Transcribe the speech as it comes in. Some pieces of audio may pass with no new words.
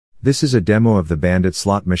This is a demo of the Bandit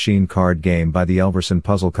slot machine card game by the Elverson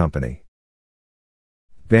Puzzle Company.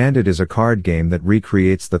 Bandit is a card game that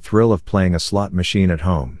recreates the thrill of playing a slot machine at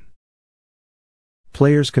home.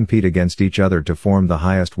 Players compete against each other to form the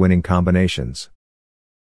highest winning combinations.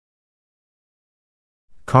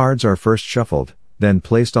 Cards are first shuffled, then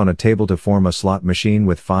placed on a table to form a slot machine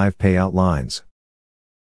with 5 payout lines.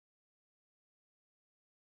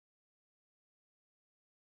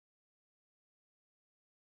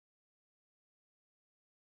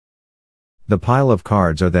 The pile of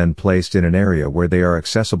cards are then placed in an area where they are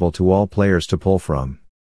accessible to all players to pull from.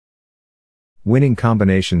 Winning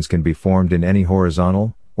combinations can be formed in any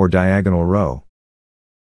horizontal or diagonal row.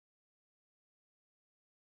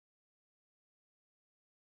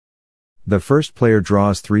 The first player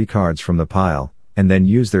draws 3 cards from the pile, and then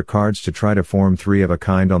use their cards to try to form 3 of a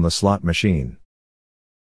kind on the slot machine.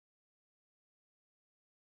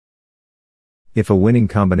 If a winning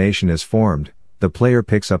combination is formed, the player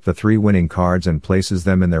picks up the 3 winning cards and places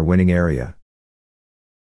them in their winning area.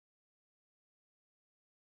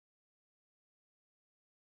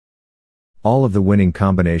 All of the winning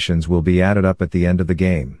combinations will be added up at the end of the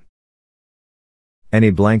game. Any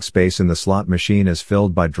blank space in the slot machine is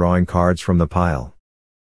filled by drawing cards from the pile.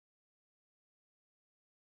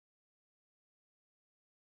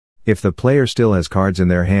 If the player still has cards in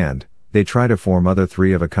their hand, they try to form other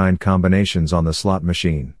 3 of a kind combinations on the slot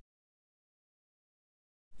machine.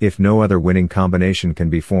 If no other winning combination can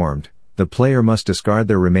be formed, the player must discard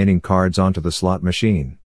their remaining cards onto the slot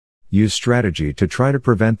machine. Use strategy to try to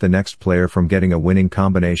prevent the next player from getting a winning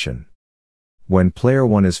combination. When player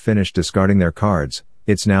 1 is finished discarding their cards,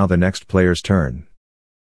 it's now the next player's turn.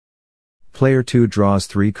 Player 2 draws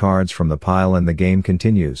 3 cards from the pile and the game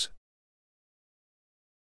continues.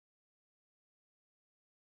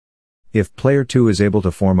 If player 2 is able to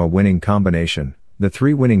form a winning combination, the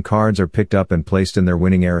 3 winning cards are picked up and placed in their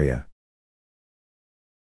winning area.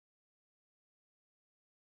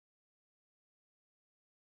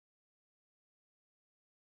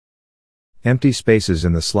 Empty spaces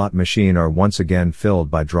in the slot machine are once again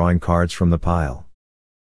filled by drawing cards from the pile.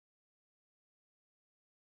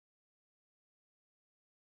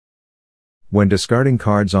 When discarding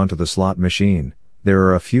cards onto the slot machine, there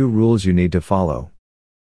are a few rules you need to follow.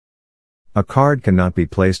 A card cannot be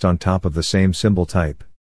placed on top of the same symbol type.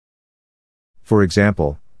 For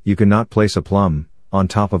example, you cannot place a plum on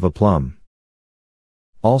top of a plum.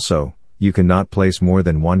 Also, you cannot place more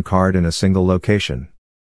than 1 card in a single location.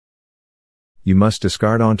 You must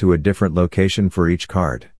discard onto a different location for each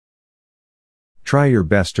card. Try your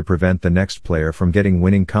best to prevent the next player from getting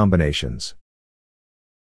winning combinations.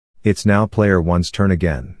 It's now player 1's turn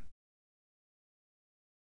again.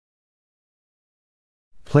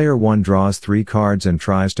 Player 1 draws 3 cards and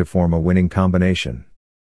tries to form a winning combination.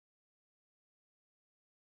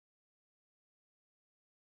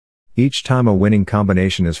 Each time a winning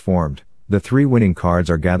combination is formed, the 3 winning cards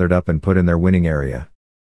are gathered up and put in their winning area.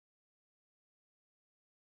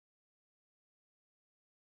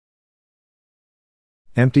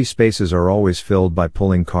 Empty spaces are always filled by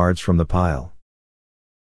pulling cards from the pile.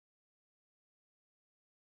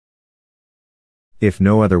 If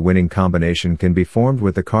no other winning combination can be formed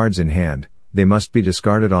with the cards in hand, they must be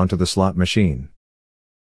discarded onto the slot machine.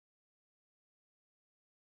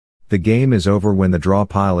 The game is over when the draw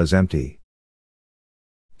pile is empty.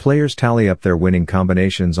 Players tally up their winning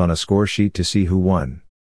combinations on a score sheet to see who won.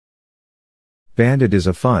 Bandit is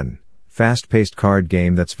a fun, fast-paced card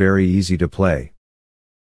game that's very easy to play.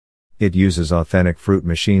 It uses authentic fruit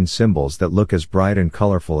machine symbols that look as bright and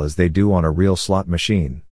colorful as they do on a real slot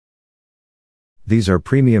machine. These are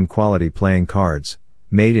premium quality playing cards,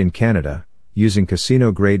 made in Canada, using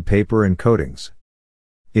casino-grade paper and coatings.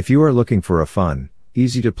 If you are looking for a fun,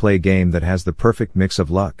 easy-to-play game that has the perfect mix of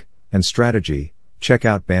luck and strategy, check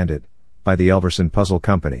out Bandit by the Elverson Puzzle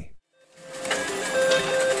Company.